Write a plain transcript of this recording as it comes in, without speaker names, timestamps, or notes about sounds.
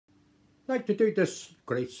I'd like to do this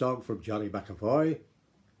great song from Johnny McAvoy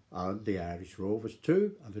and the Irish Rovers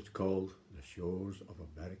too, and it's called The Shores of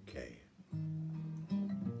America.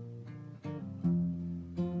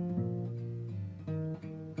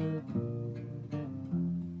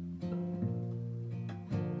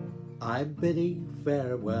 I'm bidding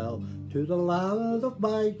farewell to the land of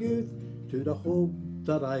my youth, to the home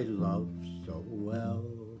that I love so well.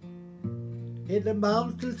 In the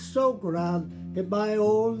mountains so grand, in my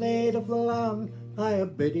own native land, I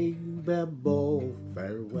am bidding them all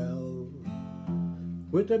farewell.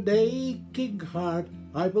 With an aching heart,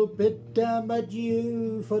 I will bid them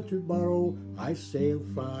adieu, for tomorrow I sail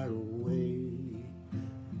far away.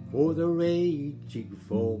 O'er the raging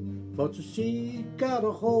foam, for to seek out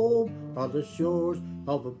a home on the shores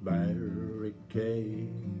of America.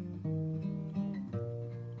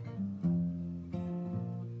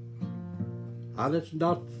 And it's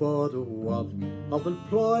not for the want of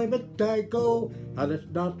employment I go, and it's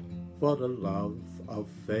not for the love of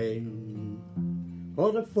fame,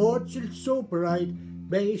 or the fortune so bright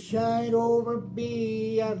may shine over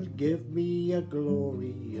me and give me a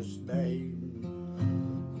glorious name.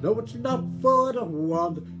 No, it's not for the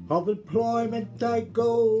want of employment I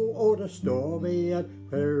go, or the stormy and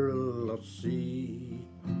perilous sea,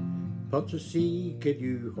 but to seek a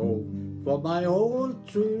new home for my own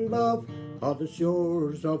true love on the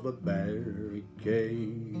shores of America.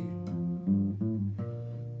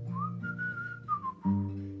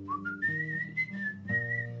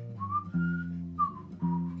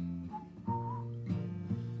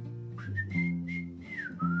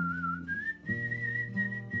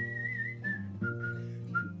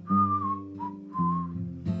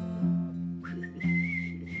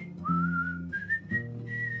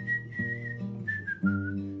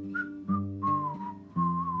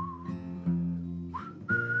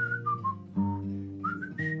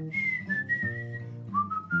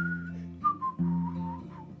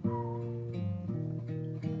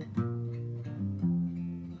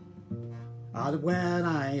 And when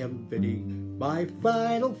I am bidding my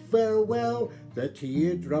final farewell, the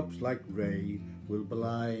teardrops like rain will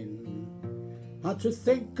blind. And to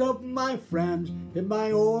think of my friends in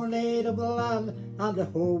my own native land, and the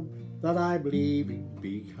home that I'm leaving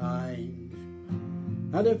behind.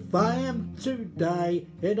 And if I am to die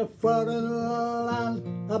in a foreign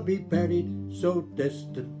land, I'll be buried so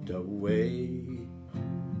distant away.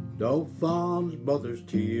 No fond mother's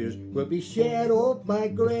tears will be shed o'er my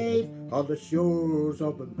grave on the shores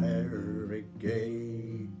of America.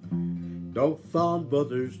 No fond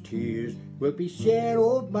mother's tears will be shed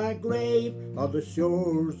o'er my grave on the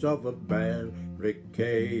shores of America.